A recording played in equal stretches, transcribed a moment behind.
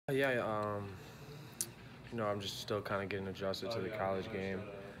Yeah, I'm just still kind of getting adjusted to the college game.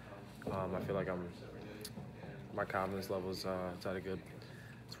 I feel like my confidence level is it's at a good,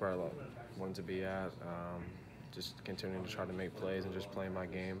 it's where I want it to be at. Just continuing to try to make plays and just playing my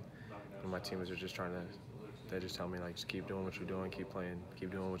game. And my teammates are just they just tell me like, just keep doing what you're doing, keep playing,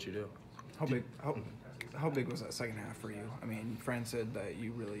 keep doing what you do. How big how big was that second half for you? I mean, Fran said that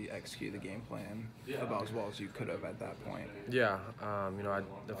you really executed the game plan about as well as you could have at that point. Yeah,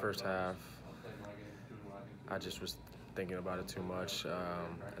 the first half, I just was thinking about it too much,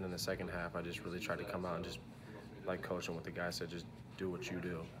 and then the second half, I just really tried to come out and just like coaching what the guy said, just do what you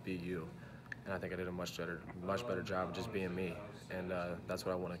do, be you. And I think I did a much better job of just being me. And that's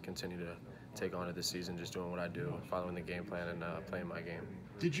what I want to continue to take on it this season, just doing what I do, following the game plan and playing my game.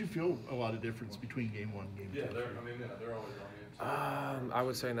 Did you feel a lot of difference between game one and game two? I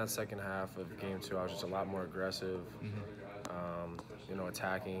would say in that second half of game two, I was just a lot more aggressive.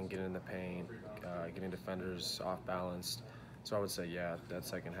 Attacking, getting in the paint, getting defenders off balance. So I would say, yeah, that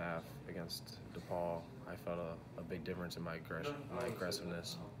second half against DePaul, I felt a big difference in my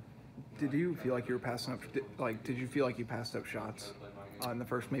aggressiveness. Did you feel like you were passing up? Did you feel like you passed up shots in the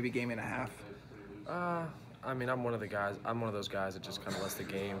first maybe game and a half? I'm one of those guys that just kind of lets the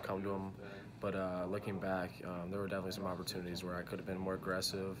game come to him. But looking back, there were definitely some opportunities where I could have been more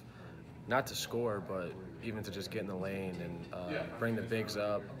aggressive, not to score, but even to just get in the lane and bring the bigs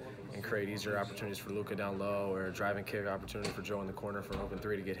up and create easier opportunities for Luka down low, or a driving kick opportunity for Joe in the corner for an open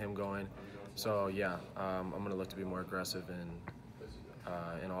three to get him going. So yeah, I'm going to look to be more aggressive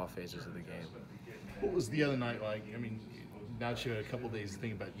in all phases of the game. What was the other night like? I mean, now that you had a couple of days to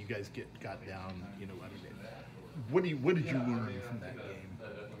think about it, you guys got down. What did you learn from that game,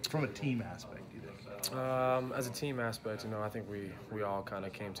 from a team aspect? Do you think? As a team aspect, I think we all kind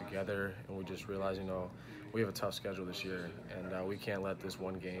of came together and we just realized, we have a tough schedule this year, and we can't let this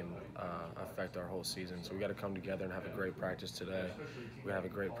one game affect our whole season. So we got to come together and have a great practice today. We have a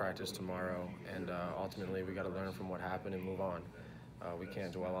great practice tomorrow, and ultimately we got to learn from what happened and move on. We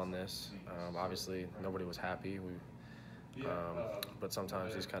can't dwell on this. Obviously, nobody was happy. But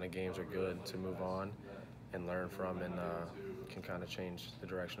sometimes these kind of games are good to move on and learn from, and can kind of change the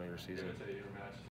direction of your season.